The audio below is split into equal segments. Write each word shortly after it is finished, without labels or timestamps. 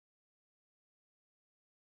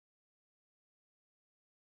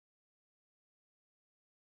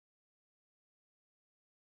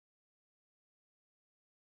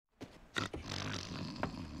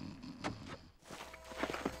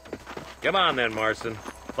Come on then, Marston.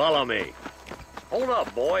 Follow me. Hold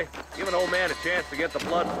up, boy. Give an old man a chance to get the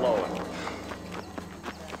blood flowing.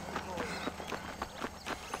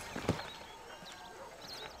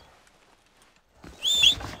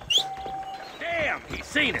 Damn, he's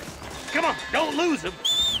seen us. Come on, don't lose him.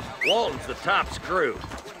 Walton's the top screw.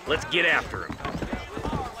 Let's get after him.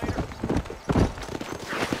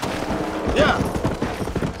 Yeah.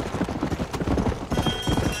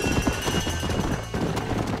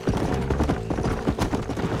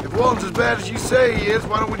 If Walton's as bad as you say he is,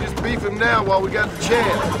 why don't we just beef him now while we got the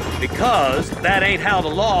chance? Because that ain't how the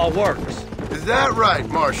law works. Is that right,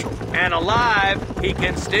 Marshal? And alive, he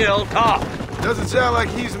can still talk. Doesn't sound like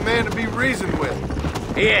he's a man to be reasoned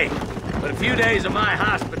with. He ain't. But a few days of my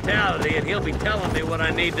hospitality and he'll be telling me what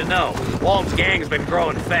I need to know. Walton's gang's been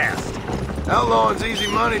growing fast. Outlawing's easy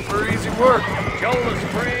money for easy work. Chola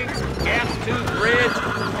Springs, Gap Tooth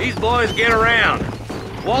Ridge, these boys get around.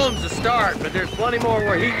 Walton's the start, but there's plenty more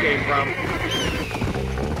where he came from.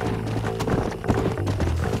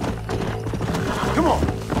 Come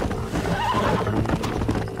on.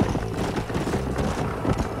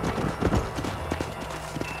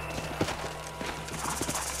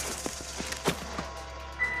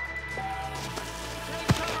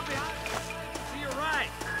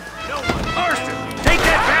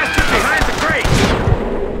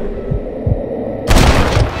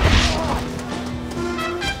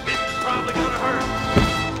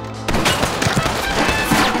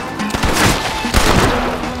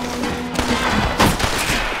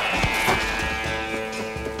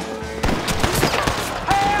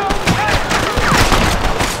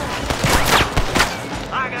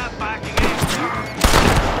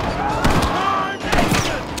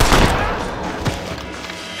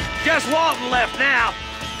 Just Walton left now.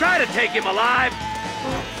 Try to take him alive.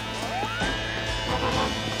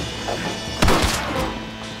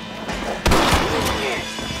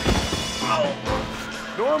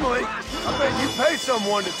 Normally, I bet you pay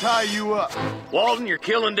someone to tie you up. Walton, your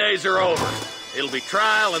killing days are over. It'll be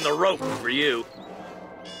trial and the rope for you.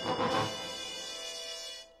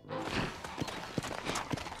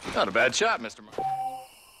 Not a bad shot, Mr.